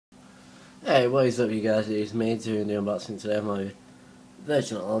Hey, what is up you guys, it's me doing the unboxing today of my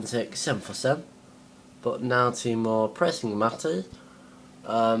Virgin Atlantic 747. But now to more pressing matters.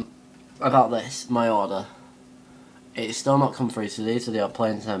 About this, my order. It's still not come through, so these are the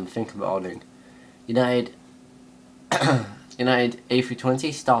planes I'm thinking about ordering. United United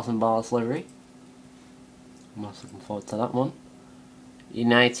A320 Stars and Bars livery. I'm also looking forward to that one.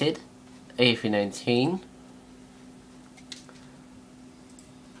 United A319.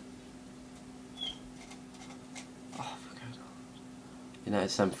 United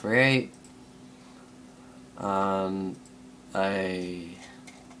 738 and a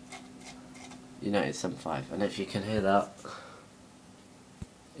United 75, and if you can hear that,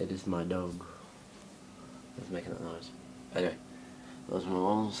 it is my dog that's making that noise. Anyway, those are my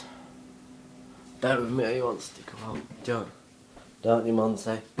ones. Bear with me, you want to stick around, don't you,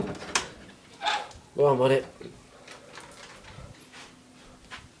 Monty? Go on, buddy.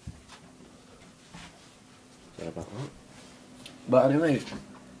 Sorry about that. But anyway,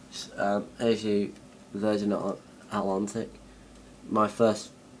 as you Virgin Atlantic, the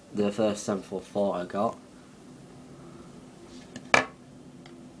first 744 I got.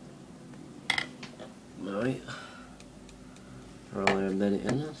 Right, we're only a minute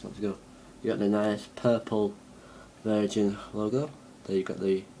in there, so let's go. You got the nice purple Virgin logo. There you got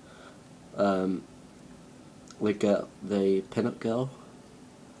the we got the pin-up girl,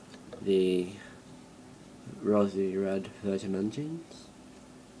 the rosy red Virgin engines,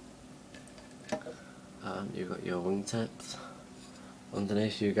 and you've got your wingtips.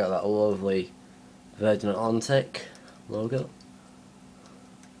 Underneath you got that lovely Virgin Atlantic logo.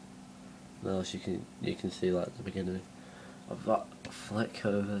 Now you can see like the beginning of that flick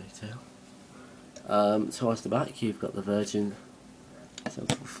over the tail. Towards the back you've got the Virgin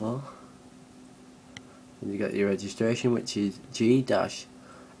 744, and you got your registration, which is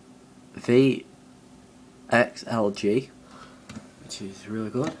G-V-XLG, which is really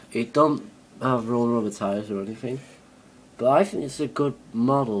good. It don't have rolling rubber tyres or anything, but I think it's a good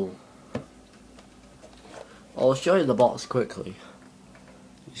model. I'll show you the box quickly.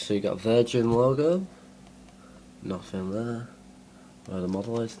 So you got Virgin logo, nothing there where the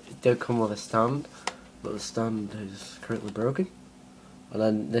model is. It did come with a stand, but the stand is currently broken. And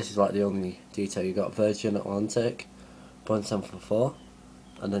then this is like the only detail. You got Virgin Atlantic 0.744,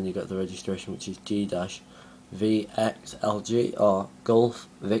 and then you got the registration, which is G-VXLG, or Golf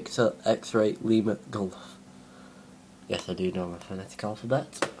Victor X-Ray Lima Golf. Yes, I do know my phonetic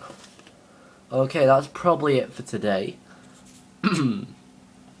alphabet. Okay, that's probably it for today.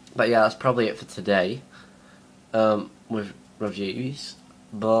 But yeah, that's probably it for today with reviews.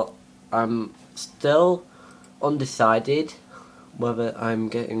 But I'm still undecided whether I'm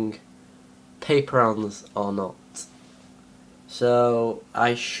getting paper rounds or not. So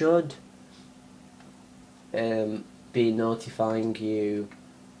I should be notifying you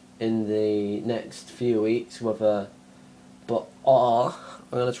in the next few weeks whether, or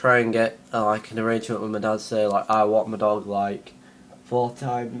I'm gonna try and get like an arrangement with my dad. Say like I want my dog like 4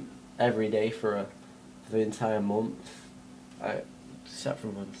 times every day for the entire month, except for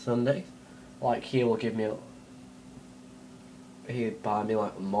on Sunday. Like he will give me he'd buy me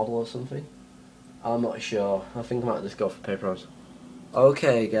like a model or something. I'm not sure. I think I might just go for paper rounds.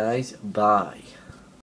 Okay guys, bye.